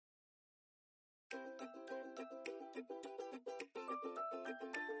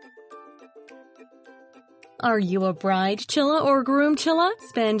Are you a bride chilla or groom chilla?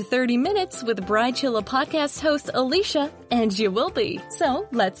 Spend 30 minutes with Bride Chilla podcast host Alicia, and you will be. So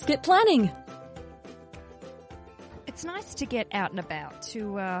let's get planning. It's nice to get out and about,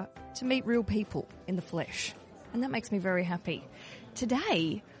 to meet real people in the flesh, and that makes me very happy.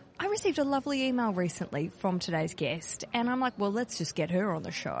 Today, I received a lovely email recently from today's guest, and I'm like, well, let's just get her on the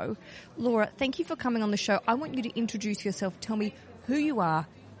show. Laura, thank you for coming on the show. I want you to introduce yourself. Tell me who you are,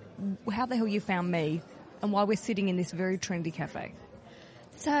 how the hell you found me, and why we're sitting in this very trendy cafe.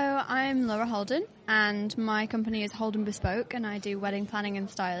 So I'm Laura Holden, and my company is Holden Bespoke, and I do wedding planning and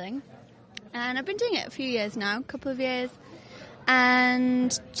styling. And I've been doing it a few years now, a couple of years.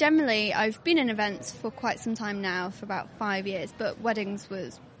 And generally, I've been in events for quite some time now, for about 5 years. But weddings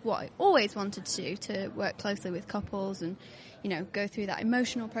was what I always wanted to do, to work closely with couples and, you know, go through that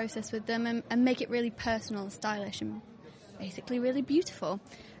emotional process with them and make it really personal, stylish, and basically really beautiful.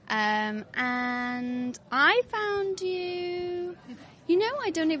 And I found you... You know, I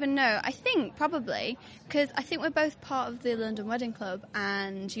don't even know. I think probably because I think we're both part of the London Wedding Club,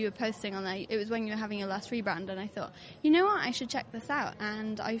 and you were posting on there. It was when you were having your last rebrand, and I thought, you know what, I should check this out.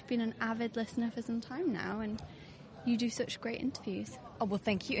 And I've been an avid listener for some time now, and you do such great interviews. Oh, well,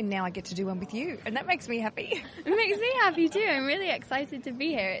 thank you. And now I get to do one with you, and that makes me happy. It makes me happy too. I'm really excited to be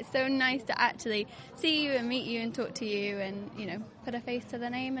here. It's so nice to actually see you and meet you and talk to you and, you know, put a face to the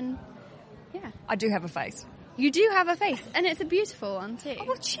name. And yeah. I do have a face. You do have a face, and it's a beautiful one too. Oh,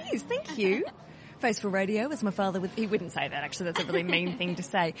 well, cheers, thank you. Face for radio, as my father would... He wouldn't say that, actually. That's a really mean thing to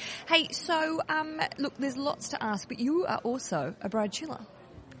say. Hey, so, look, there's lots to ask, but you are also a bride chiller.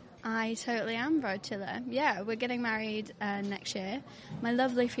 I totally am bride chiller. Yeah, we're getting married next year. My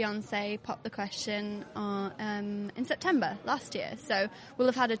lovely fiancé popped the question in September last year. So we'll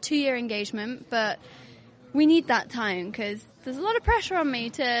have had a 2-year engagement, but we need that time because there's a lot of pressure on me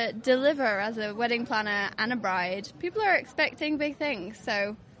to deliver as a wedding planner and a bride. People are expecting big things,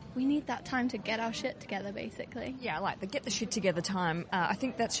 so we need that time to get our shit together, basically. Yeah, I like the get the shit together time. I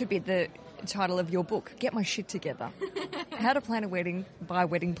think that should be the title of your book, Get My Shit Together. How to plan a wedding by a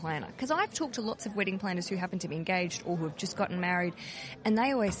wedding planner. Because I've talked to lots of wedding planners who happen to be engaged or who have just gotten married, and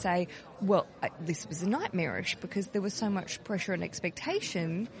they always say, well, this was nightmarish because there was so much pressure and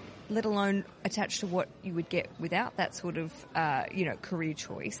expectation, let alone attached to what you would get without that sort of, career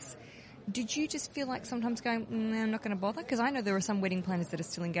choice. Did you just feel like sometimes going, I'm not going to bother? Because I know there are some wedding planners that are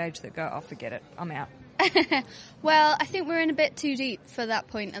still engaged that go, oh, forget it, I'm out. Well, I think we're in a bit too deep for that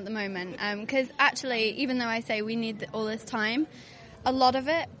point at the moment. Because actually, even though I say we need all this time, a lot of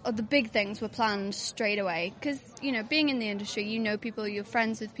it, or the big things, were planned straight away. Because, you know, being in the industry, you know people, you're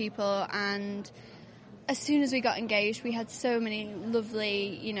friends with people, and as soon as we got engaged, we had so many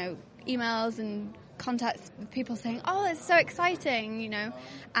lovely, you know, emails and contacts with people saying, oh, it's so exciting, you know,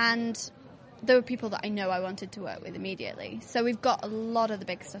 and there were people that I know I wanted to work with immediately. So we've got a lot of the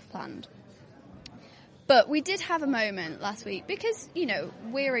big stuff planned. But we did have a moment last week because, you know,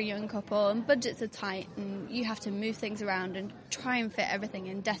 we're a young couple and budgets are tight and you have to move things around and try and fit everything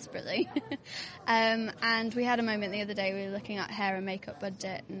in desperately. And we had a moment the other day, we were looking at hair and makeup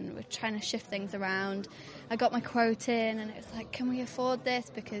budget and we're trying to shift things around. I got my quote in and it was like, can we afford this?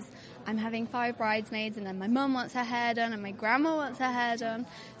 Because I'm having 5 bridesmaids and then my mum wants her hair done and my grandma wants her hair done.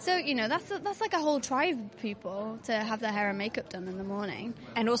 So, you know, that's like a whole tribe of people to have their hair and makeup done in the morning.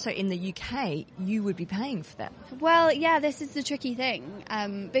 And also in the UK, you would be paying for that. Well, yeah, this is the tricky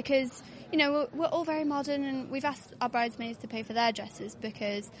thing because, you know, we're all very modern and we've asked our bridesmaids to pay for their dresses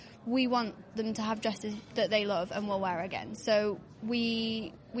because we want them to have dresses that they love and will wear again. So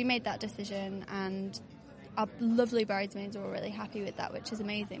we made that decision and our lovely bridesmaids are all really happy with that, which is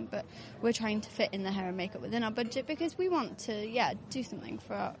amazing. But we're trying to fit in the hair and makeup within our budget because we want to, do something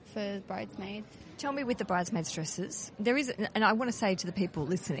for bridesmaids. Tell me, with the bridesmaids' dresses, there is, and I want to say to the people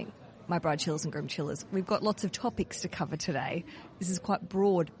listening, my bride chillers and groom chillers, we've got lots of topics to cover today. This is quite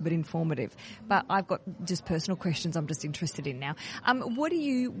broad but informative. But I've got just personal questions I'm just interested in now. What do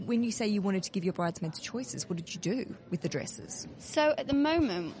you, when you say you wanted to give your bridesmaids choices, what did you do with the dresses? So at the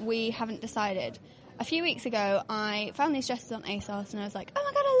moment, we haven't decided. A few weeks ago, I found these dresses on ASOS and I was like, oh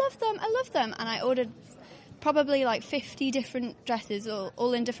my God, I love them. And I ordered probably like 50 different dresses,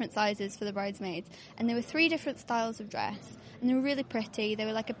 all in different sizes for the bridesmaids. And there were 3 different styles of dress. And they were really pretty. They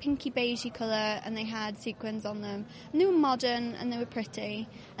were like a pinky beigey colour and they had sequins on them. And they were modern and they were pretty.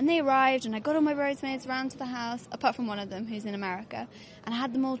 And they arrived and I got all my bridesmaids around to the house, apart from one of them who's in America. And I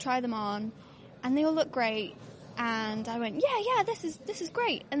had them all try them on. And they all looked great. And I went, yeah, this is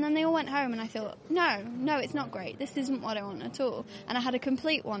great. And then they all went home, and I thought, no, it's not great. This isn't what I want at all. And I had a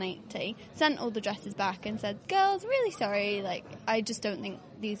complete 180, sent all the dresses back and said, girls, really sorry, like, I just don't think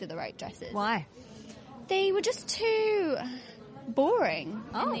these are the right dresses. Why? They were just too boring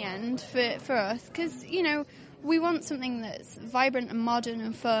in the end for us, because, you know, we want something that's vibrant and modern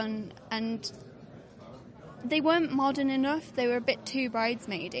and fun, and they weren't modern enough. They were a bit too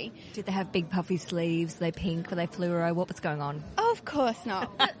bridesmaidy. Did they have big puffy sleeves? Were they pink? Were they fluoro? What was going on? Oh, of course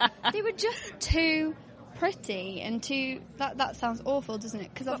not. But they were just too pretty and too... That sounds awful, doesn't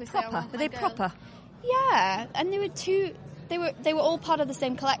it? Because obviously proper. Were they proper? Yeah, and they were too... They were all part of the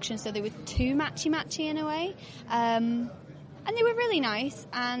same collection, so they were too matchy-matchy in a way. And they were really nice,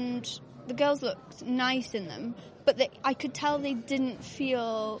 and the girls looked nice in them, but I could tell they didn't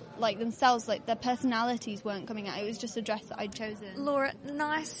feel like themselves, like their personalities weren't coming out. It was just a dress that I'd chosen. Laura,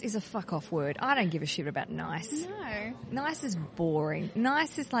 nice is a fuck-off word. I don't give a shit about nice. No. Nice is boring.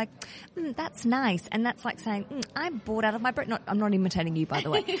 Nice is like, that's nice, and that's like saying, I'm bored out of my brain. I'm not imitating you, by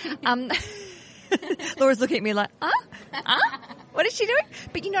the way. Laura's looking at me like, what is she doing?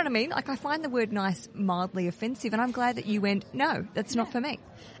 But you know what I mean? Like, I find the word nice mildly offensive, and I'm glad that you went, no, that's not for me.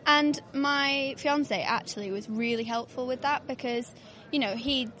 And my fiancé actually was really helpful with that, because, you know,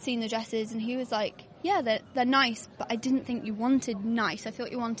 he'd seen the dresses and he was like, yeah, they're nice, but I didn't think you wanted nice. I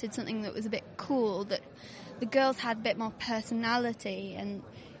thought you wanted something that was a bit cool, that the girls had a bit more personality. And,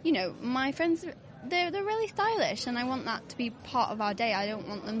 you know, my friends... They're really stylish, and I want that to be part of our day. I don't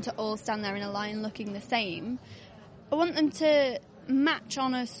want them to all stand there in a line looking the same. I want them to match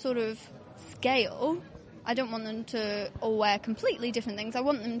on a sort of scale. I don't want them to all wear completely different things. I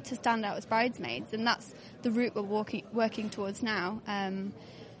want them to stand out as bridesmaids, and that's the route we're working towards now.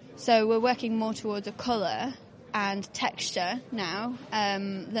 So we're working more towards a colour and texture now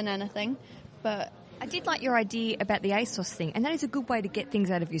than anything, but... I did like your idea about the ASOS thing, and that is a good way to get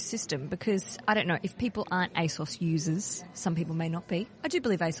things out of your system, because, I don't know, if people aren't ASOS users, some people may not be. I do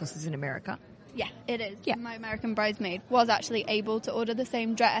believe ASOS is in America. Yeah, it is. Yeah. My American bridesmaid was actually able to order the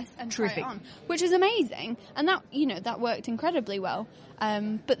same dress and Terrific. try it on, which is amazing. And that, you know, that worked incredibly well.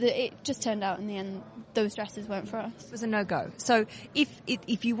 But it just turned out in the end, those dresses weren't for us. It was a no-go. So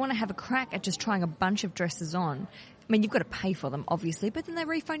if you want to have a crack at just trying a bunch of dresses on, I mean, you've got to pay for them, obviously, but then they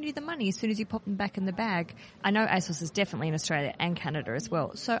refund you the money as soon as you pop them back in the bag. I know ASOS is definitely in Australia and Canada as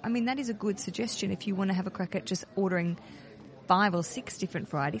well. So, I mean, that is a good suggestion if you want to have a crack at just ordering 5 or 6 different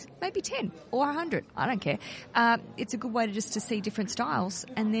varieties, maybe 10 or 100. I don't care. It's a good way to see different styles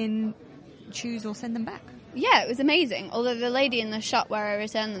and then choose or send them back. Yeah, it was amazing. Although the lady in the shop where I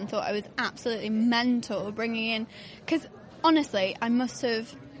returned them thought I was absolutely mental bringing in... Because, honestly,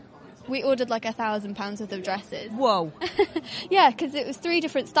 we ordered like £1,000 worth of dresses. Whoa. Yeah, because it was 3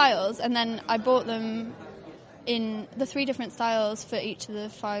 different styles, and then I bought them in the 3 different styles for each of the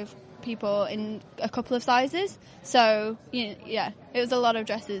 5 people in a couple of sizes. So, yeah, it was a lot of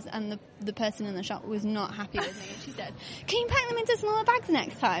dresses, and the person in the shop was not happy with me. She said, can you pack them into smaller bags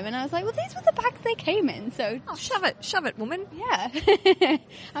next time? And I was like, well, these were the bags they came in, so... Oh, shove it, woman. Yeah.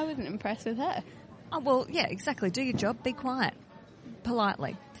 I wasn't impressed with her. Oh, well, yeah, exactly. Do your job, be quiet.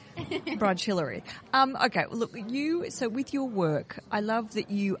 Politely. Bride Chillery. Okay, well, look, so with your work, I love that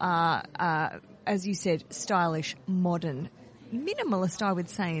you are, as you said, stylish, modern, minimalist, I would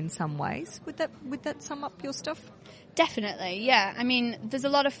say, in some ways. Would that sum up your stuff? Definitely, yeah. I mean, there's a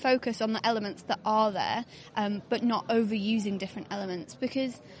lot of focus on the elements that are there, but not overusing different elements,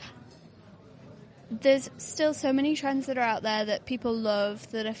 because there's still so many trends that are out there that people love,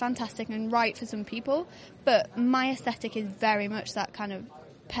 that are fantastic and right for some people, but my aesthetic is very much that kind of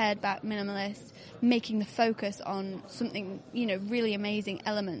pared back minimalist, making the focus on something, really amazing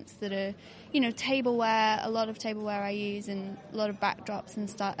elements that are, tableware, a lot of tableware I use, and a lot of backdrops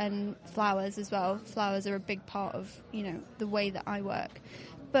and flowers as well. Flowers are a big part of, the way that I work.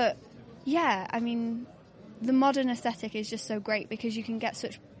 But yeah, I mean, the modern aesthetic is just so great because you can get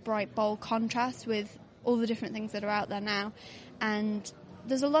such bright, bold contrast with all the different things that are out there now. And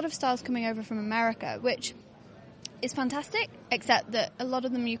there's a lot of styles coming over from America, which is fantastic, except that a lot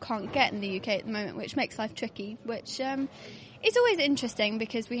of them you can't get in the UK at the moment, which makes life tricky, which is always interesting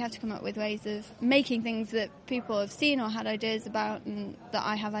because we have to come up with ways of making things that people have seen or had ideas about and that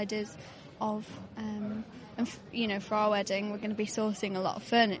I have ideas of. And, for our wedding, we're going to be sourcing a lot of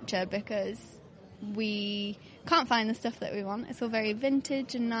furniture because we can't find the stuff that we want. It's all very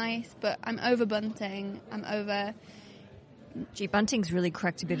vintage and nice, but I'm over bunting, I'm over Gee, bunting's really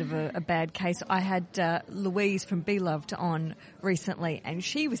cracked a bit of a bad case. I had Louise from Be Loved on recently, and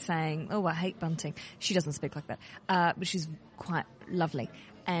she was saying, oh, I hate bunting. She doesn't speak like that, but she's quite lovely.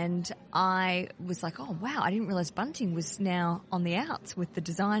 And I was like, oh, wow, I didn't realise bunting was now on the outs with the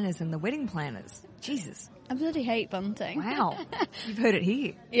designers and the wedding planners. Jesus. I bloody hate bunting. Wow. You've heard it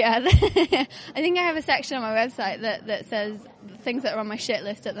here. Yeah. I think I have a section on my website that says things that are on my shit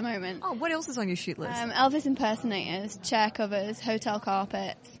list at the moment. Oh, what else is on your shit list? Elvis impersonators, chair covers, hotel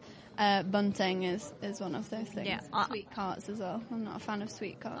carpets. Bunting is one of those things. Yeah, sweet carts as well. I'm not a fan of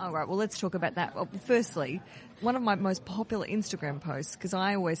sweet carts. Oh, right. Well, let's talk about that. Well, firstly, one of my most popular Instagram posts, because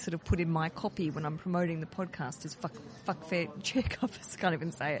I always sort of put in my copy when I'm promoting the podcast, is fuck fair chair covers. Can't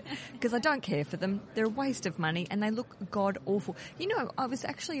even say it. Because I don't care for them. They're a waste of money and they look god awful. You know, I was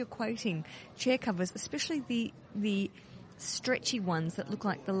actually equating chair covers, especially the stretchy ones that look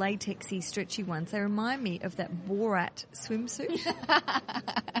like the latexy stretchy ones. They remind me of that Borat swimsuit.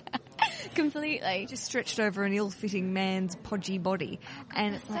 Completely. Just stretched over an ill-fitting man's podgy body.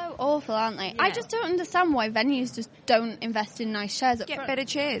 And it's so awful, aren't they? Yeah. I just don't understand why venues just don't invest in nice chairs up get front. better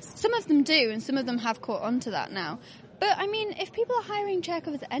chairs. Some of them do, and some of them have caught on to that now. But, I mean, if people are hiring chair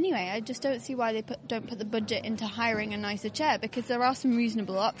covers anyway, I just don't see why they don't put the budget into hiring a nicer chair, because there are some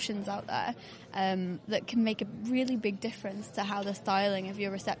reasonable options out there that can make a really big difference to how the styling of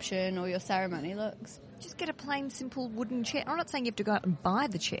your reception or your ceremony looks. Just get a plain, simple wooden chair. I'm not saying you have to go out and buy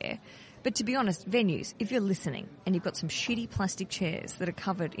the chair, but to be honest, venues, if you're listening and you've got some shitty plastic chairs that are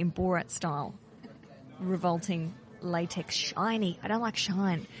covered in Borat style, revolting latex, shiny, I don't like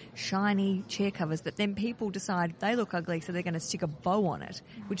shiny chair covers that then people decide they look ugly, so they're going to stick a bow on it,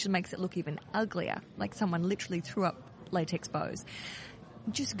 which makes it look even uglier, like someone literally threw up latex bows.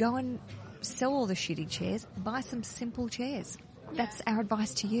 Just go and sell all the shitty chairs, buy some simple chairs. That's our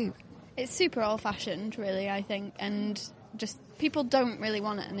advice to you. It's super old-fashioned, really, I think, and just people don't really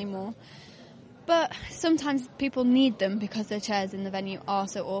want it anymore. But sometimes people need them because their chairs in the venue are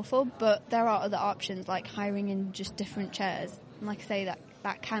so awful, but there are other options like hiring in just different chairs. And like I say,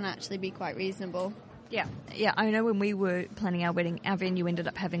 that can actually be quite reasonable. Yeah, I know when we were planning our wedding, our venue ended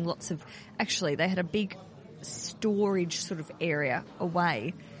up having lots of, actually they had a big storage sort of area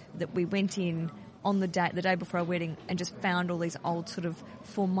away that we went in on the day before our wedding and just found all these old sort of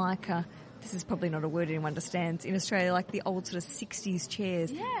Formica, this is probably not a word anyone understands, in Australia, like the old sort of 60s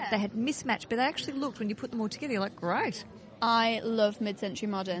chairs. Yeah. They had mismatched, but they actually looked, when you put them all together, you're like, great. I love mid-century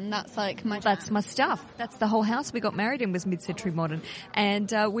modern. That's like my... That's my stuff. That's the whole house we got married in was mid-century modern.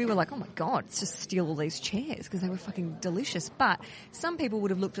 And we were like, oh my God, let's just steal all these chairs because they were fucking delicious. But some people would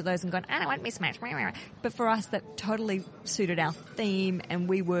have looked at those and gone, I don't want mismatched. But for us, that totally suited our theme, and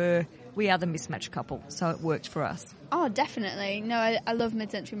we are the mismatched couple, so it worked for us. Oh, definitely. No, I love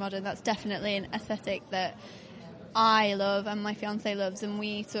mid-century modern. That's definitely an aesthetic that I love and my fiancé loves, and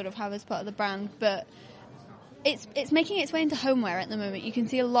we sort of have as part of the brand. But it's making its way into homeware at the moment. You can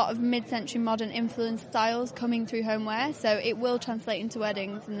see a lot of mid-century modern influenced styles coming through homeware, so it will translate into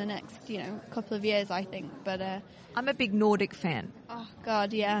weddings in the next, couple of years, I think. But I'm a big Nordic fan. Oh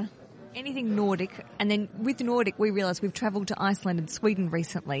God, yeah. Anything Nordic, and then with Nordic we realised we've travelled to Iceland and Sweden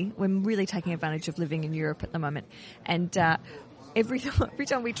recently. We're really taking advantage of living in Europe at the moment, and every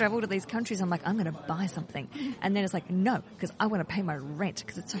time we travel to these countries I'm like, I'm going to buy something, and then it's like, no, because I want to pay my rent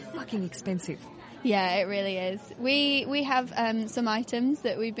because it's so fucking expensive. Yeah, it really is. We have some items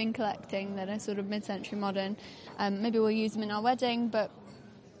that we've been collecting that are sort of mid-century modern. Maybe we'll use them in our wedding, but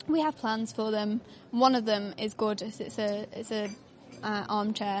we have plans for them. One of them is gorgeous. It's a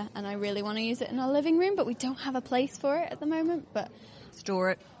armchair, and I really want to use it in our living room, but we don't have a place for it at the moment. But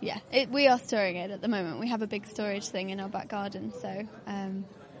store it. Yeah, we are storing it at the moment. We have a big storage thing in our back garden, so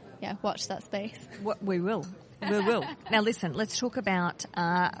watch that space. We will. Now listen, let's talk about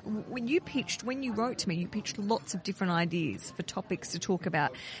when you wrote to me, you pitched lots of different ideas for topics to talk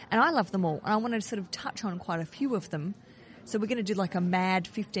about, and I love them all, and I want to sort of touch on quite a few of them. So we're going to do like a mad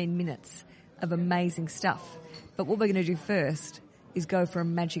 15 minutes of amazing stuff, but what we're going to do first is go for a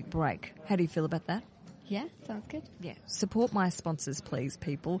magic break. How do you feel about that? Yeah, sounds good. Yeah, support my sponsors, please,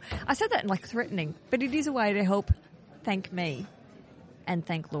 people. I said that like threatening, but it is a way to help thank me and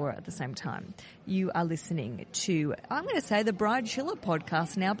thank Laura at the same time. You are listening to, I'm going to say, the Bride Chiller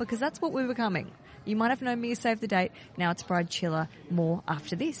podcast now, because that's what we're becoming. You might have known me as Save the Date. Now it's Bride Chiller. More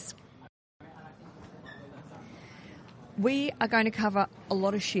after this. We are going to cover a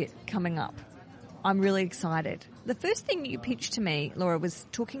lot of shit coming up. I'm really excited. The first thing you pitched to me, Laura, was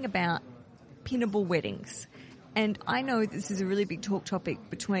talking about pinnable weddings. And I know this is a really big talk topic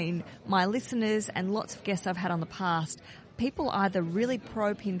between my listeners and lots of guests I've had on the past. people are either really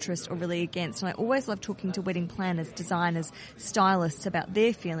pro Pinterest or really against. And I always love talking to wedding planners, designers, stylists about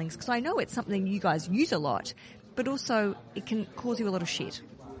their feelings, because I know it's something you guys use a lot, but also it can cause you a lot of shit.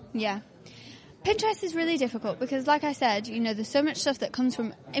 Yeah. Pinterest is really difficult because, like I said, there's so much stuff that comes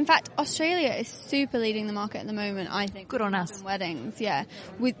from... In fact, Australia is super leading the market at the moment, I think. Good on us. Weddings, yeah.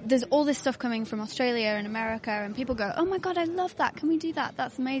 There's all this stuff coming from Australia and America, and people go, oh my God, I love that. Can we do that?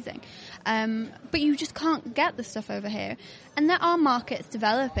 That's amazing. But you just can't get the stuff over here. And there are markets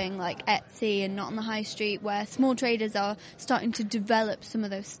developing, like Etsy and Not on the High Street, where small traders are starting to develop some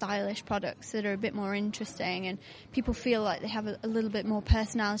of those stylish products that are a bit more interesting, and people feel like they have a little bit more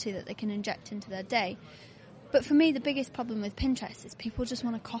personality that they can inject into their day. But for me, the biggest problem with Pinterest is people just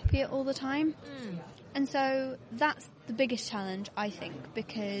want to copy it all the time. And so that's the biggest challenge, I think,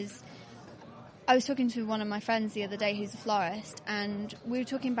 because I was talking to one of my friends the other day who's a florist, and we were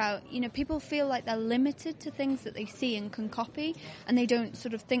talking about, people feel like they're limited to things that they see and can copy, and they don't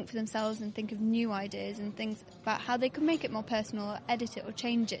sort of think for themselves and think of new ideas and things about how they can make it more personal or edit it or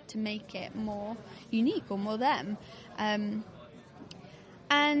change it to make it more unique or more them.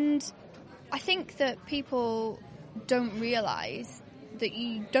 And I think that people don't realise that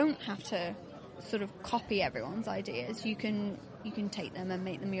you don't have to sort of copy everyone's ideas. You can take them and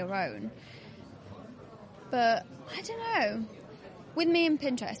make them your own. But I don't know. With me and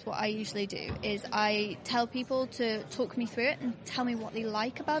Pinterest, what I usually do is I tell people to talk me through it and tell me what they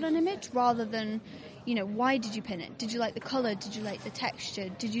like about an image, rather than, why did you pin it? Did you like the colour? Did you like the texture?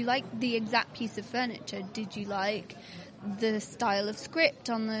 Did you like the exact piece of furniture? Did you like the style of script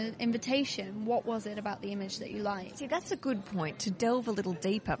on the invitation? What was it about the image that you liked? See, that's a good point, to delve a little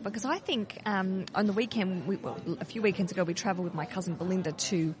deeper, because I think on the weekend, a few weekends ago, we travelled with my cousin Belinda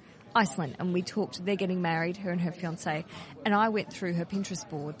to Iceland, and we talked. They're getting married, her and her fiancé, and I went through her Pinterest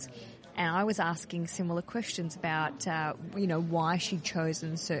boards, and I was asking similar questions about, why she'd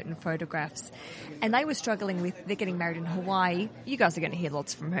chosen certain photographs, and they were struggling with. They're getting married in Hawaii. You guys are going to hear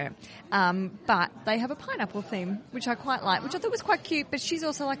lots from her, but they have a pineapple theme, which I quite like, which I thought was quite cute. But she's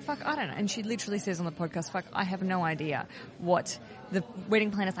also like, "Fuck, I don't know," and she literally says on the podcast, "Fuck, I have no idea what." The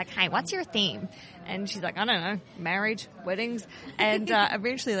wedding planner's like, "Hey, what's your theme?" And she's like, "I don't know, marriage, weddings." And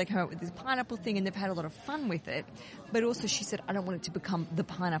eventually they come up with this pineapple thing, and they've had a lot of fun with it. But also she said, "I don't want it to become the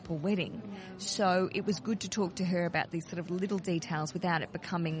pineapple wedding." So it was good to talk to her about these sort of little details without it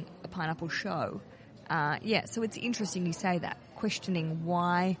becoming a pineapple show. So it's interesting you say that, questioning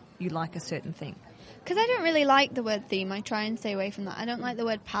why you like a certain thing. Because I don't really like the word theme. I try and stay away from that. I don't like the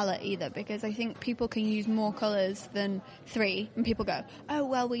word palette either, because I think people can use more colours than 3, and people go, oh,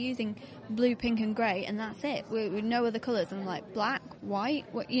 well, we're using blue, pink and grey, and that's it. We no other colours. I'm like, black, white,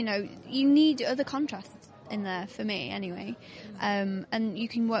 you need other contrasts in there, for me anyway. And you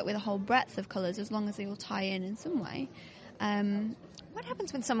can work with a whole breadth of colours as long as they all tie in some way. What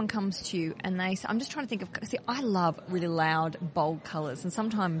happens when someone comes to you and they say, I'm just trying to think of, see, I love really loud, bold colours, and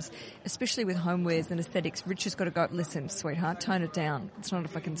sometimes, especially with homewares and aesthetics, Rich has got to go, listen, sweetheart, tone it down. It's not a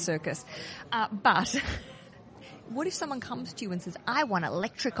fucking circus. But what if someone comes to you and says, I want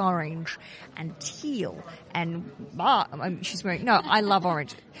electric orange and teal and she's wearing, no, I love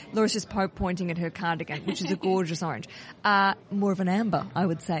orange. Laura's just pointing at her cardigan, which is a gorgeous orange. More of an amber, I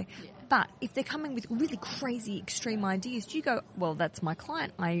would say. But if they're coming with really crazy, extreme ideas, do you go, well, that's my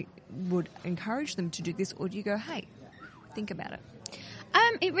client, I would encourage them to do this, or do you go, hey, think about it?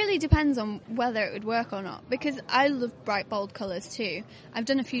 It really depends on whether it would work or not, because I love bright, bold colours too. I've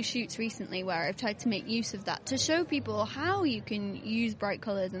done a few shoots recently where I've tried to make use of that to show people how you can use bright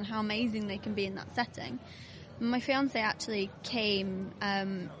colours and how amazing they can be in that setting. My fiancé actually came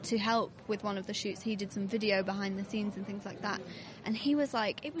to help with one of the shoots. He did some video behind the scenes and things like that. And he was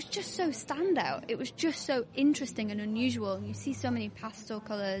like, it was just so standout. It was just so interesting and unusual. And you see so many pastel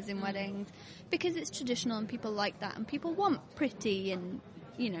colours in weddings because it's traditional and people like that. And people want pretty and,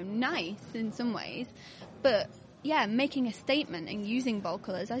 nice in some ways. But yeah, making a statement and using bold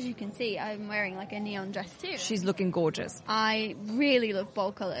colours. As you can see, I'm wearing like a neon dress too. She's looking gorgeous. I really love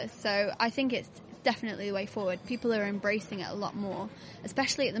bold colours. So I think it's definitely the way forward. People are embracing it a lot more,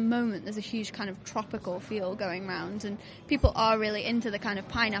 especially at the moment. There's a huge kind of tropical feel going around, and people are really into the kind of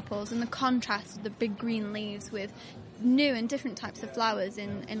pineapples and the contrast of the big green leaves with new and different types of flowers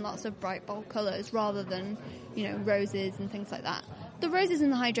in lots of bright bold colours, rather than roses and things like that. The roses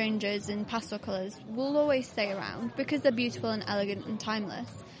and the hydrangeas and pastel colours will always stay around because they're beautiful and elegant and timeless,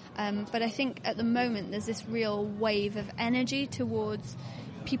 but I think at the moment there's this real wave of energy towards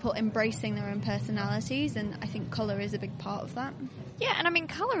people embracing their own personalities, and I think colour is a big part of that. Yeah, and I mean,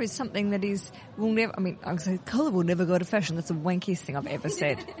 colour is something that I would say colour will never go to fashion. That's the wankiest thing I've ever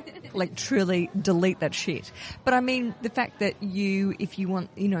said. Like, truly delete that shit. But I mean, the fact that if you want,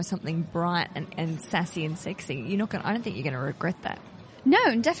 something bright and sassy and sexy, I don't think you're going to regret that.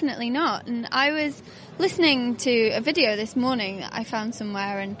 No, definitely not. And I was listening to a video this morning that I found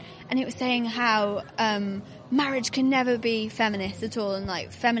somewhere, and it was saying how marriage can never be feminist at all, and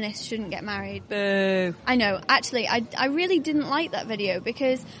like feminists shouldn't get married. Boo. I know. Actually, I really didn't like that video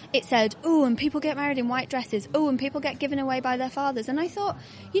because it said, oh, and people get married in white dresses. Oh, and people get given away by their fathers. And I thought,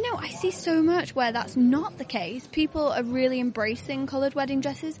 I see so much where that's not the case. People are really embracing coloured wedding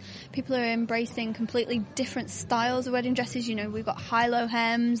dresses. People are embracing completely different styles of wedding dresses. We've got high-low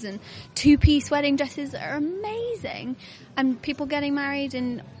hems and two-piece wedding dresses that are amazing. And people getting married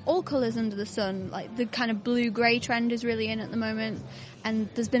in all colours under the sun. Like the kind of blue-grey trend is really in at the moment. And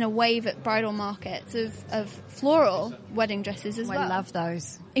there's been a wave at bridal markets of floral wedding dresses as well. I love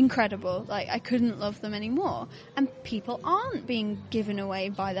those. Incredible. Like, I couldn't love them anymore. And people aren't being given away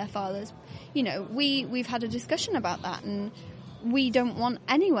by their fathers. We've had a discussion about that, and we don't want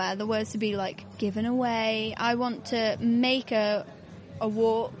anywhere the words to be like given away. I want to make a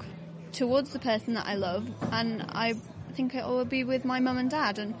walk towards the person that I love, and I think it will be with my mum and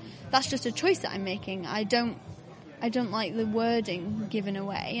dad, and that's just a choice that I'm making. I don't like the wording given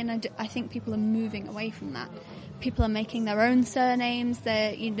away, and I think people are moving away from that. People are making their own surnames.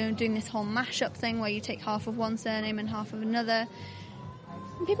 They're doing this whole mashup thing where you take half of one surname and half of another.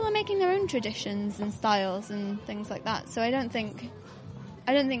 And people are making their own traditions and styles and things like that. So I don't think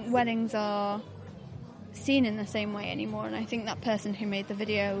weddings are seen in the same way anymore. And I think that person who made the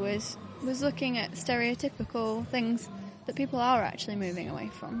video was looking at stereotypical things that people are actually moving away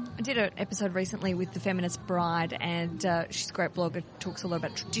from. I did an episode recently with the Feminist Bride, and she's a great blogger, talks a lot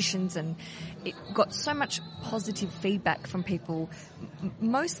about traditions, and it got so much positive feedback from people,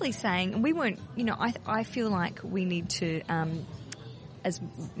 mostly saying, and we weren't, I feel like we need to, as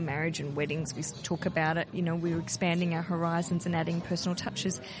marriage and weddings, we talk about it, we're expanding our horizons and adding personal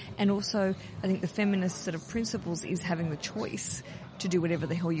touches, and also I think the feminist sort of principles is having the choice to do whatever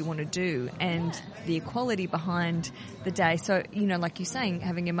the hell you want to do, and the equality behind the day. So, like you're saying,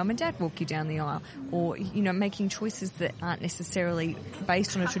 having your mum and dad walk you down the aisle, or, making choices that aren't necessarily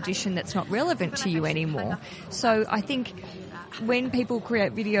based on a tradition that's not relevant to you anymore. So I think when people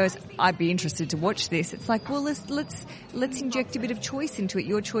create videos, I'd be interested to watch this. It's like, well, let's inject a bit of choice into it.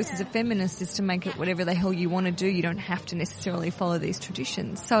 Your choice as a feminist is to make it whatever the hell you want to do. You don't have to necessarily follow these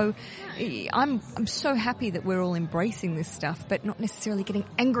traditions. So I'm so happy that we're all embracing this stuff, but not necessarily getting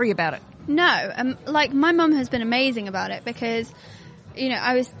angry about it. No, like my mum has been amazing about it because,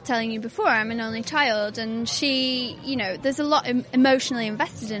 I was telling you before, I'm an only child, and she, there's a lot emotionally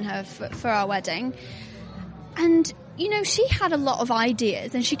invested in her for our wedding. And she had a lot of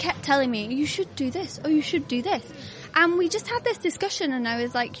ideas, and she kept telling me, you should do this, or you should do this. And we just had this discussion, and I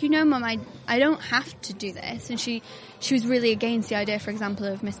was like, Mum, I don't have to do this. And she was really against the idea, for example,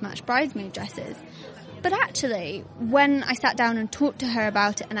 of mismatched bridesmaid dresses. But actually, when I sat down and talked to her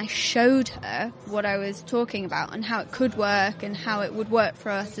about it, and I showed her what I was talking about and how it could work and how it would work for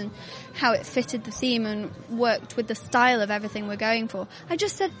us and how it fitted the theme and worked with the style of everything we're going for, I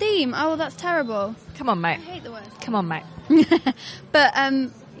just said theme. Oh, well, that's terrible. Come on, mate. I hate the word. Come on, mate. But,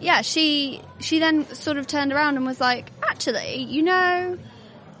 yeah, she then sort of turned around and was like, actually,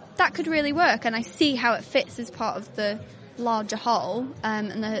 that could really work, and I see how it fits as part of the larger whole,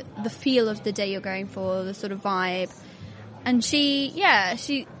 and the feel of the day you're going for, the sort of vibe. And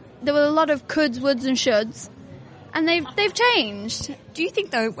there were a lot of coulds, woulds and shoulds, and they've changed. Do you think,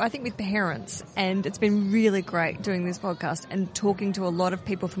 though, I think with parents, and it's been really great doing this podcast and talking to a lot of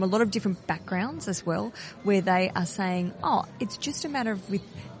people from a lot of different backgrounds as well, where they are saying, it's just a matter of with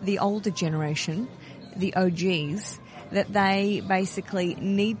the older generation, the OGs, that they basically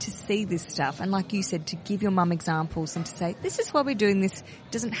need to see this stuff. And like you said, to give your mum examples and to say, this is why we're doing this.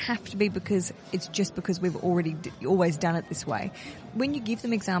 It doesn't have to be because it's just because we've always done it this way. When you give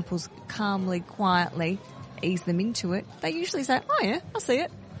them examples calmly, quietly, ease them into it, they usually say, oh yeah, I'll see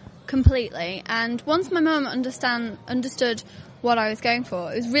it. Completely. And once my mum understood what I was going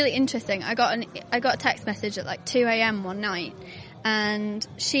for, it was really interesting. I got a text message at like 2 a.m. one night, and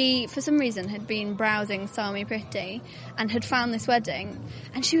she, for some reason, had been browsing Sell Me Pretty and had found this wedding,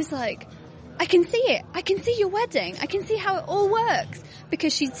 and she was like, I can see it. I can see your wedding. I can see how it all works.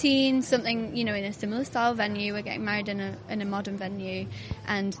 Because she'd seen something, in a similar style venue. We're getting married in a modern venue,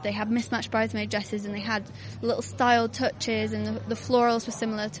 and they had mismatched bridesmaid dresses, and they had little style touches, and the florals were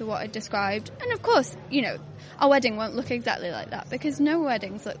similar to what I described. And of course, our wedding won't look exactly like that, because no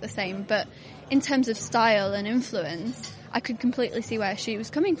weddings look the same. But in terms of style and influence, I could completely see where she was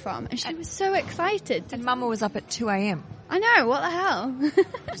coming from, and she was so excited. And Mama was up at 2 a.m. I know, what the hell?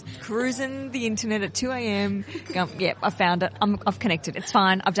 Just cruising the internet at 2 a.m. Going, yep, I found it. I've connected. It's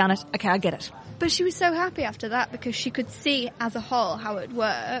fine. I've done it. Okay, I get it. But she was so happy after that because she could see as a whole how it would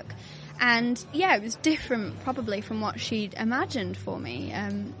work. And yeah, it was different probably from what she'd imagined for me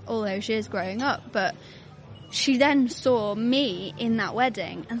all those years growing up. But she then saw me in that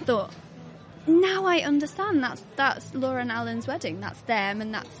wedding and thought, now I understand. That's Laura and Alan's wedding. That's them,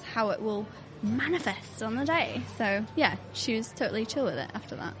 and that's how it will manifest on the day. So yeah, she was totally chill with it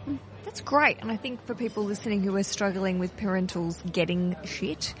after that. That's great. And I think for people listening who are struggling with parentals getting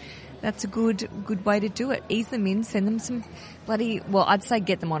shit, that's a good way to do it. Ease them in, send them some I'd say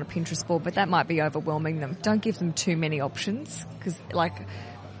get them on a Pinterest board, but that might be overwhelming them. Don't give them too many options, because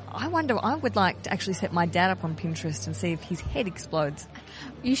I would like to actually set my dad up on Pinterest and see if his head explodes.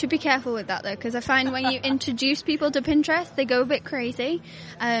 You should be careful with that, though, because I find when you introduce people to Pinterest, they go a bit crazy.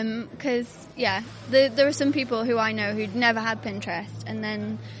 Because, there are some people who I know who'd never had Pinterest, and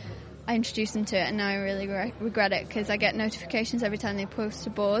then I introduced them to it, and now I really regret it, because I get notifications every time they post to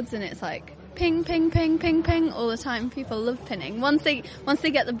boards, and it's like ping, ping, ping, ping, ping all the time. People love pinning. Once they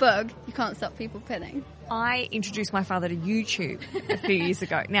get the bug, you can't stop people pinning. I introduced my father to YouTube a few years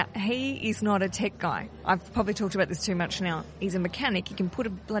ago. Now, he is not a tech guy. I've probably talked about this too much now. He's a mechanic. He can put a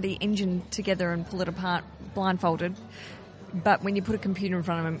bloody engine together and pull it apart blindfolded. But when you put a computer in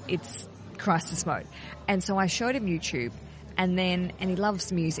front of him, it's crisis mode. And so I showed him YouTube, and he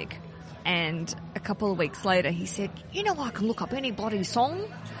loves music. And a couple of weeks later, he said, I can look up any bloody song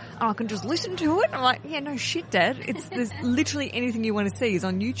and I can just listen to it. I'm like, yeah, no shit, Dad. There's literally anything you want to see is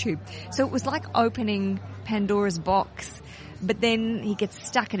on YouTube. So it was like opening Pandora's box. But then he gets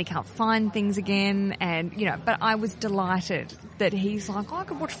stuck and he can't find things again. And, but I was delighted that he's like, I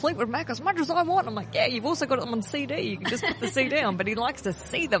can watch Fleetwood Mac as much as I want. I'm like, yeah, you've also got them on CD. You can just put the CD on. But he likes to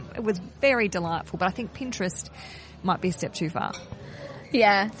see them. It was very delightful. But I think Pinterest might be a step too far.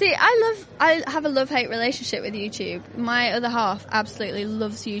 Yeah. See, I have a love-hate relationship with YouTube. My other half absolutely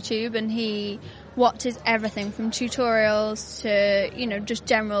loves YouTube, and he watches everything from tutorials to, just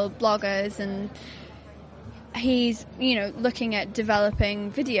general bloggers, and he's, looking at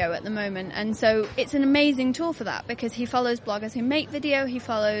developing video at the moment. And so it's an amazing tool for that, because he follows bloggers who make video, he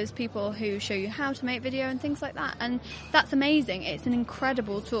follows people who show you how to make video and things like that. And that's amazing. It's an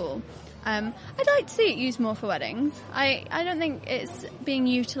incredible tool. I'd like to see it used more for weddings. I don't think it's being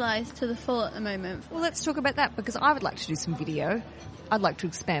utilised to the full at the moment. Well, let's talk about that, because I would like to do some video. I'd like to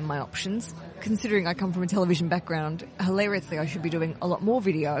expand my options. Considering I come from a television background, hilariously I should be doing a lot more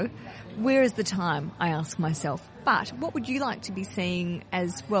video. Where is the time, I ask myself. But what would you like to be seeing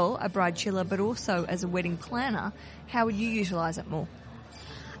as, well, a bride chiller, but also as a wedding planner? How would you utilise it more?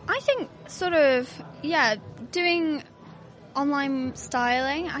 I think doing online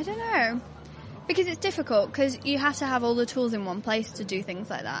styling, I don't know, because it's difficult, because you have to have all the tools in one place to do things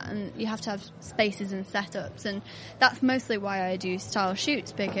like that, and you have to have spaces and setups, and that's mostly why I do style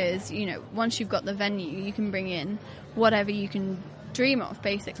shoots, because once you've got the venue, you can bring in whatever you can dream of,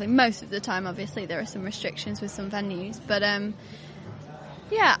 basically. Most of the time, obviously there are some restrictions with some venues, but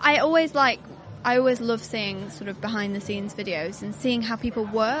I always love seeing sort of behind the scenes videos and seeing how people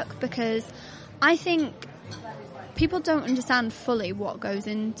work, because I think people don't understand fully what goes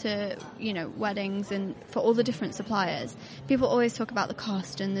into, weddings, and for all the different suppliers. People always talk about the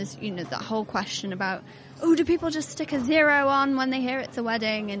cost, and there's, that whole question about, do people just stick a 0 on when they hear it's a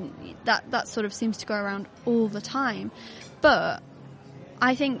wedding? And that sort of seems to go around all the time. But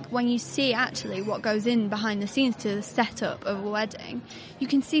I think when you see actually what goes in behind the scenes to the setup of a wedding, you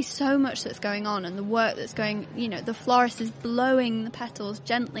can see so much that's going on, and the work that's going, the florist is blowing the petals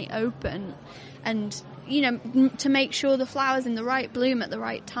gently open, and to make sure the flower's in the right bloom at the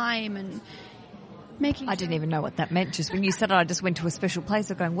right time, and making I didn't even know what that meant. Just when you said it, I just went to a special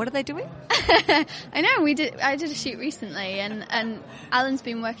place of going, what are they doing? I know, I did a shoot recently, and Alan's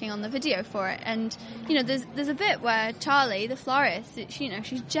been working on the video for it, and there's a bit where Charlie, the florist,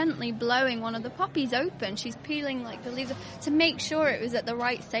 she's gently blowing one of the poppies open. She's peeling the leaves to make sure it was at the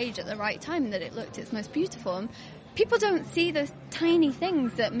right stage at the right time, that it looked its most beautiful. And people don't see those tiny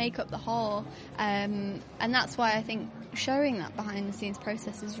things that make up the whole, and that's why I think showing that behind-the-scenes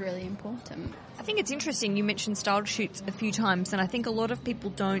process is really important. I think it's interesting. You mentioned styled shoots a few times, and I think a lot of people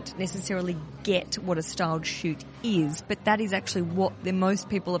don't necessarily get what a styled shoot is, but that is actually what most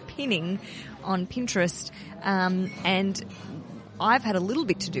people are pinning on Pinterest. And I've had a little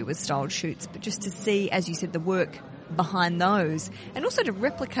bit to do with styled shoots, but just to see, as you said, the work behind those, and also to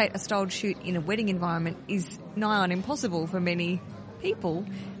replicate a styled shoot in a wedding environment is nigh on impossible for many people.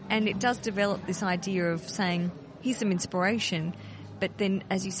 And it does develop this idea of saying, here's some inspiration, but then,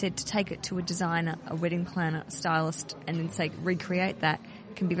 as you said, to take it to a designer, a wedding planner, a stylist, and then say recreate that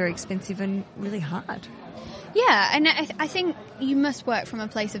can be very expensive and really hard. Yeah, and I think you must work from a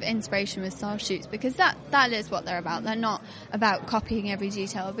place of inspiration with style shoots, because that is what they're about. They're not about copying every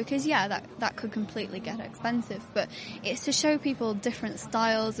detail, because that could completely get expensive, but it's to show people different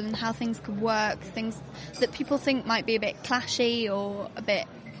styles and how things could work, things that people think might be a bit clashy or a bit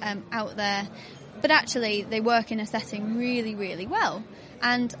out there, but actually they work in a setting really, really well.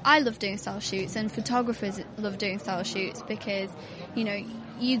 And I love doing style shoots, and photographers love doing style shoots, because, you know,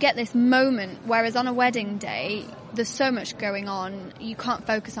 you get this moment, whereas on a wedding day, there's so much going on, you can't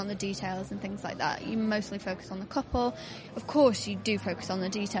focus on the details and things like that. You mostly focus on the couple. Of course, you do focus on the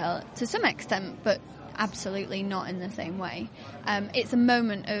detail to some extent, but absolutely not in the same way. It's a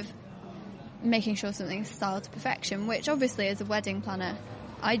moment of making sure something's styled to perfection, which obviously as a wedding planner,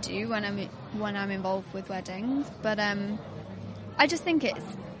 I do when I'm involved with weddings. But I just think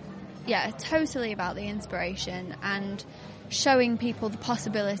it's, totally about the inspiration and showing people the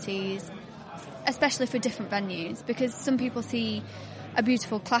possibilities, especially for different venues, because some people see a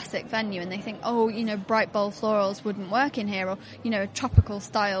beautiful classic venue and they think, oh, you know, bright bold florals wouldn't work in here, or, you know, a tropical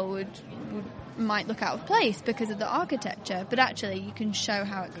style might look out of place because of the architecture. But actually you can show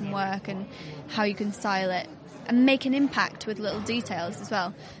how it can work and how you can style it and make an impact with little details as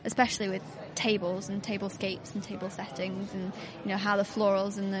well, especially with tables and tablescapes and table settings, and, you know, how the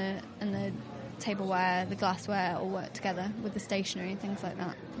florals and the tableware, the glassware all work together with the stationery and things like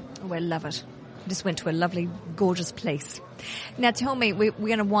that. Oh, I love it. Just went to a lovely, gorgeous place. Now tell me, we're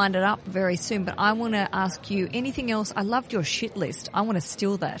going to wind it up very soon, but I want to ask you anything else. I loved your shit list. I want to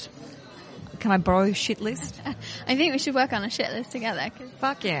steal that. Can I borrow your shit list? I think we should work on a shit list together.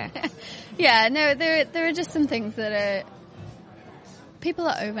 Fuck yeah. Yeah, no, there are just some things that are... People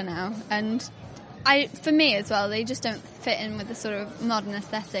are over now, and for me as well, they just don't fit in with the sort of modern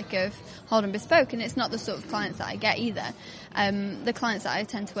aesthetic of Holden Bespoke, and it's not the sort of clients that I get either. The clients that I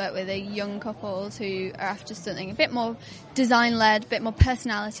tend to work with are young couples who are after something a bit more design-led, a bit more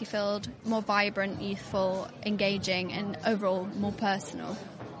personality-filled, more vibrant, youthful, engaging, and overall more personal.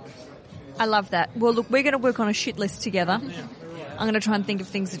 I love that. Well, look, we're going to work on a shit list together. Yeah. I'm going to try and think of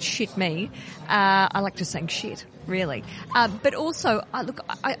things that shit me. I like just saying shit, really. But also,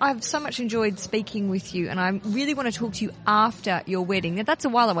 I've so much enjoyed speaking with you, and I really want to talk to you after your wedding. Now, that's a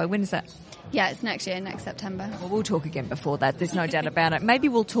while away. When is that? Yeah, it's next year, next September. Well, we'll talk again before that. There's no doubt about it. Maybe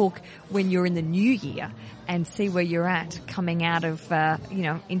we'll talk when you're in the new year and see where you're at coming out of,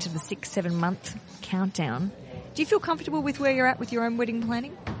 into the 6-7 month countdown. Do you feel comfortable with where you're at with your own wedding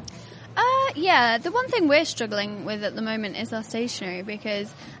planning? Yeah, the one thing we're struggling with at the moment is our stationery, because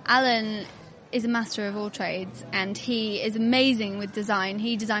Alan is a master of all trades and he is amazing with design.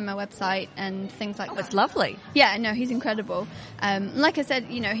 He designed my website and things like that. It's lovely. Yeah, no, he's incredible. Like I said,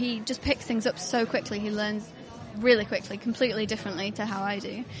 you know, he just picks things up so quickly. He learns really quickly, completely differently to how I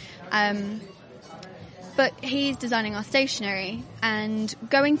do. But he's designing our stationery, and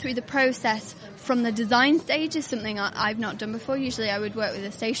going through the process from the design stage is something I've not done before. Usually I would work with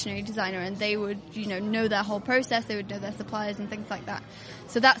a stationery designer and they would, know their whole process. They would know their suppliers and things like that.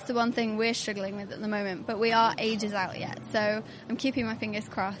 So that's the one thing we're struggling with at the moment, but we are ages out yet. So I'm keeping my fingers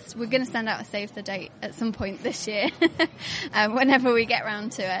crossed. We're going to send out a save the date at some point this year, whenever we get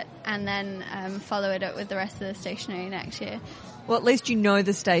round to it, and then follow it up with the rest of the stationery next year. Well, at least you know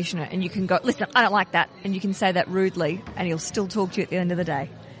the stationer and you can go, listen, I don't like that. And you can say that rudely and he'll still talk to you at the end of the day.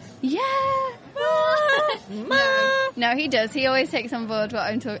 Yeah. No, he does. He always takes on board what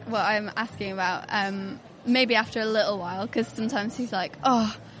I'm asking about. Maybe after a little while, because sometimes he's like,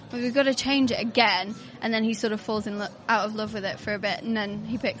 oh, well, we've got to change it again. And then he sort of falls out of love with it for a bit, and then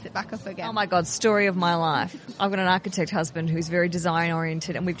he picks it back up again. Oh my God, story of my life. I've got an architect husband who's very design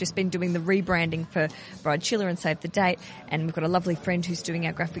oriented, and we've just been doing the rebranding for Bride Chilla and Save the Date, and we've got a lovely friend who's doing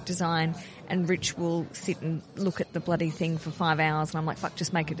our graphic design, and Rich will sit and look at the bloody thing for 5 hours, and I'm like, fuck,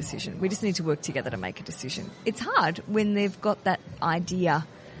 just make a decision. We just need to work together to make a decision. It's hard when they've got that idea,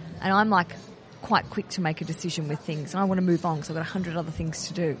 and I'm like quite quick to make a decision with things, and I want to move on because I've got 100 other things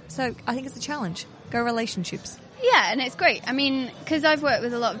to do. So I think it's a challenge. Go relationships. Yeah, and it's great. I mean, because I've worked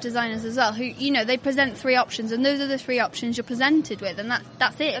with a lot of designers as well who, you know, they present 3 options and those are the 3 options you're presented with, and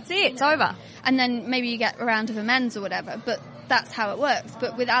that's it. That's it. It's over. And then maybe you get a round of amends or whatever, but that's how it works.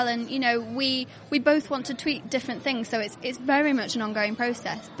 But with Alan, you know, we both want to tweak different things, so it's very much an ongoing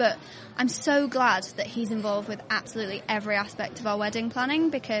process. But I'm so glad that he's involved with absolutely every aspect of our wedding planning,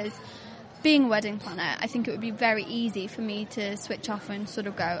 because being a wedding planner, I think it would be very easy for me to switch off and sort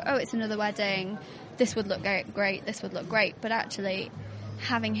of go, oh, it's another wedding, this would look great, this would look great. But actually,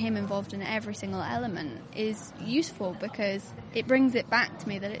 having him involved in every single element is useful, because it brings it back to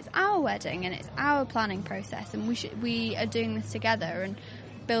me that it's our wedding and it's our planning process, and we are doing this together and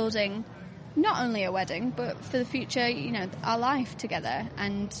building not only a wedding, but for the future, you know, our life together.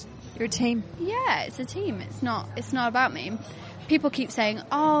 And you're a team. Yeah, it's a team. It's not about me. People keep saying,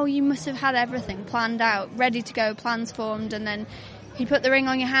 oh, you must have had everything planned out, ready to go, plans formed, and then he put the ring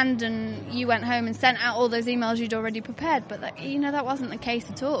on your hand and you went home and sent out all those emails you'd already prepared. But, that wasn't the case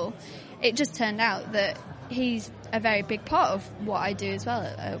at all. It just turned out that he's a very big part of what I do as well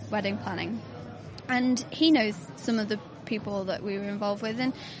at wedding planning. And he knows some of the people that we were involved with,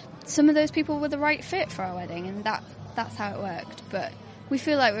 and some of those people were the right fit for our wedding, and that's how it worked. But we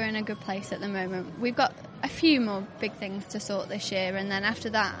feel like we're in a good place at the moment. We've got a few more big things to sort this year, and then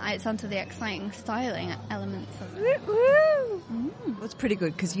after that, it's onto the exciting styling elements of it. Well, it's pretty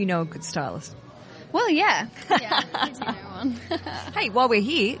good, because you know a good stylist. Well, yeah. Yeah, I do know one. Hey, while we're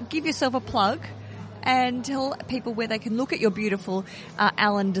here, give yourself a plug and tell people where they can look at your beautiful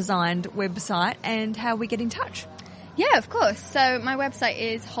Alan-designed website and how we get in touch. Yeah, of course. So my website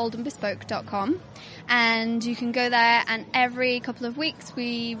is holdenbespoke.com, and you can go there, and every couple of weeks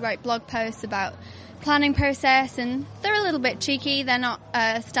we write blog posts about planning process, and they're a little bit cheeky. They're not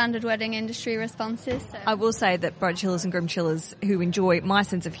standard wedding industry responses. So. I will say that bride chillers and groom chillers who enjoy my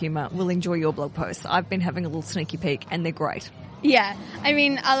sense of humour will enjoy your blog posts. I've been having a little sneaky peek, and they're great. Yeah, I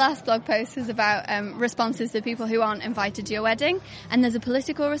mean, our last blog post was about responses to people who aren't invited to your wedding, and there's a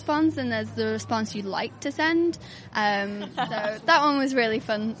political response and there's the response you'd like to send. So that one was really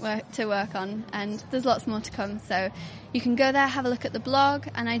fun to work on, and there's lots more to come. So you can go there, have a look at the blog,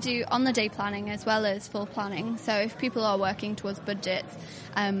 and I do on-the-day planning as well as full planning. So if people are working towards budgets,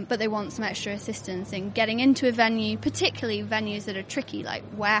 but they want some extra assistance in getting into a venue, particularly venues that are tricky, like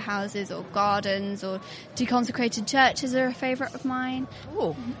warehouses or gardens or deconsecrated churches are a favourite of mine.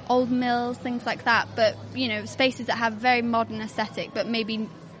 Ooh. Old mills, things like that. But, spaces that have very modern aesthetic, but maybe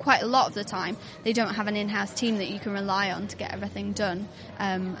quite a lot of the time they don't have an in-house team that you can rely on to get everything done.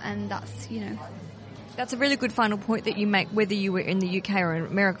 And that's, That's a really good final point that you make, whether you were in the UK or in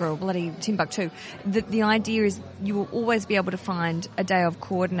America or bloody Timbuktu. The idea is you will always be able to find a day of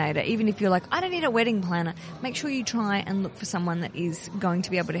coordinator. Even if you're like, I don't need a wedding planner, make sure you try and look for someone that is going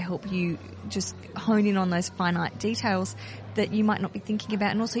to be able to help you just hone in on those finite details that you might not be thinking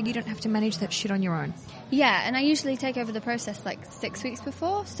about. And also you don't have to manage that shit on your own. Yeah, and I usually take over the process like 6 weeks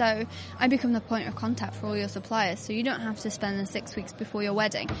before, so I become the point of contact for all your suppliers, so you don't have to spend the 6 weeks before your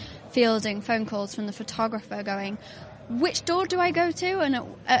wedding fielding phone calls from the photographer going, which door do I go to and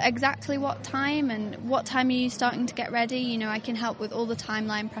at exactly what time, and what time are you starting to get ready? I can help with all the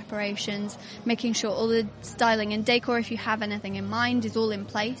timeline preparations, making sure all the styling and decor, if you have anything in mind, is all in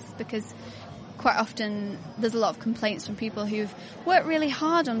place, because quite often there's a lot of complaints from people who've worked really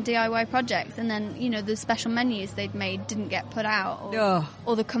hard on DIY projects, and then, the special menus they'd made didn't get put out,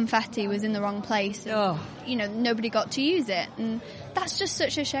 or the confetti was in the wrong place, and, nobody got to use it. And that's just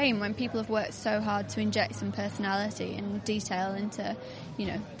such a shame when people have worked so hard to inject some personality and detail into,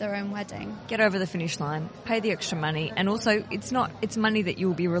 their own wedding. Get over the finish line, pay the extra money, and also it's money that you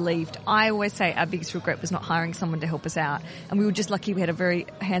will be relieved. I always say our biggest regret was not hiring someone to help us out, and we were just lucky we had a very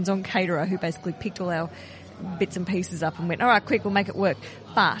hands-on caterer who basically picked all our bits and pieces up and went, all right, quick, we'll make it work.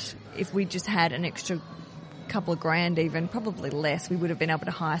 But if we just had an extra couple of grand, even probably less, we would have been able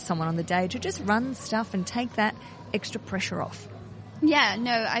to hire someone on the day to just run stuff and take that extra pressure off. Yeah,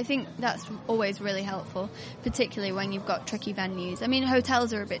 no, I think that's always really helpful, particularly when you've got tricky venues. I mean,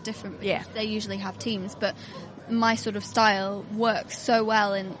 hotels are a bit different. Yeah. They usually have teams, but my sort of style works so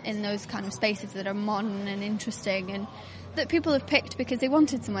well in those kind of spaces that are modern and interesting, and that people have picked because they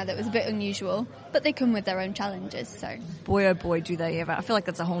wanted somewhere that was a bit unusual, but they come with their own challenges. So, boy, oh boy, do they ever. I feel like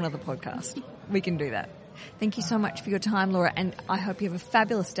that's a whole other podcast. We can do that. Thank you so much for your time, Laura, and I hope you have a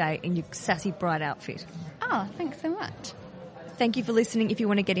fabulous day in your sassy bride outfit. Oh, thanks so much. Thank you for listening. If you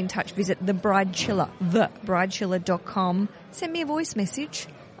want to get in touch, visit thebridechiller.com. Send me a voice message.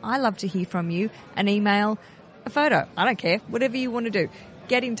 I love to hear from you. An email, a photo. I don't care. Whatever you want to do.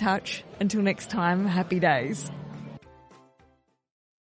 Get in touch. Until next time, happy days.